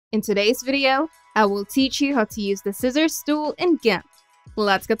In today's video, I will teach you how to use the scissors tool in GIMP.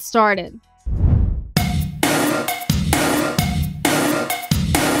 Let's get started.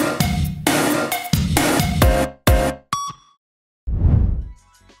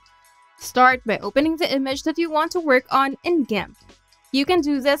 Start by opening the image that you want to work on in GIMP. You can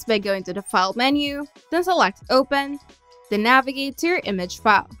do this by going to the File menu, then select Open, then navigate to your image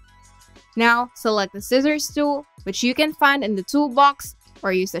file. Now, select the scissors tool, which you can find in the toolbox,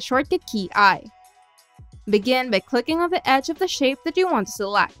 or use the shortcut key I. Begin by clicking on the edge of the shape that you want to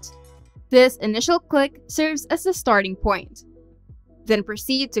select. This initial click serves as the starting point. Then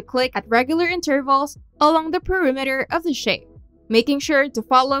proceed to click at regular intervals along the perimeter of the shape, making sure to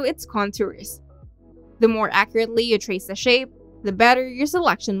follow its contours. The more accurately you trace the shape, the better your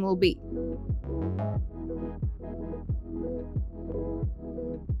selection will be.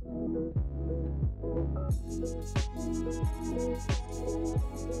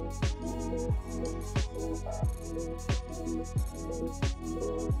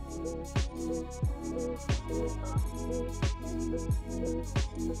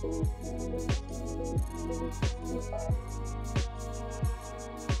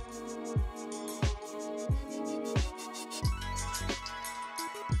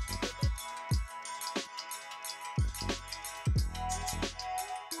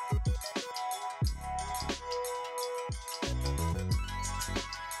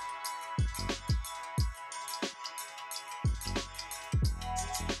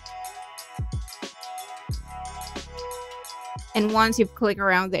 And once you've clicked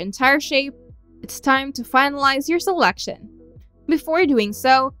around the entire shape, it's time to finalize your selection. Before doing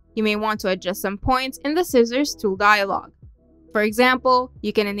so, you may want to adjust some points in the scissors tool dialog. For example,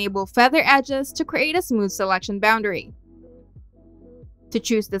 you can enable feather edges to create a smooth selection boundary. To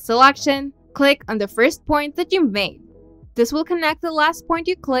choose the selection, click on the first point that you made. This will connect the last point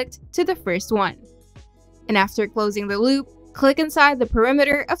you clicked to the first one. And after closing the loop, click inside the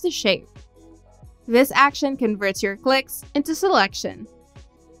perimeter of the shape. This action converts your clicks into selection.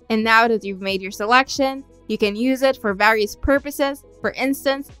 And now that you've made your selection, you can use it for various purposes. For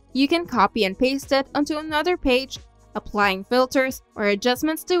instance, you can copy and paste it onto another page, applying filters or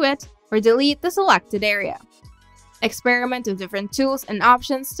adjustments to it, or delete the selected area. Experiment with different tools and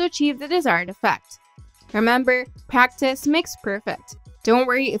options to achieve the desired effect. Remember, practice makes perfect. Don't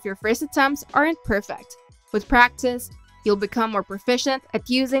worry if your first attempts aren't perfect. With practice, you'll become more proficient at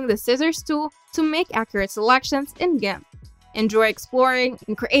using the scissors tool to make accurate selections in GIMP. Enjoy exploring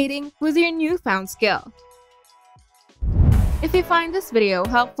and creating with your newfound skill. If you find this video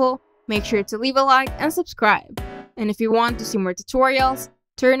helpful, make sure to leave a like and subscribe. And if you want to see more tutorials,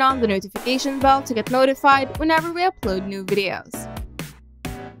 turn on the notification bell to get notified whenever we upload new videos.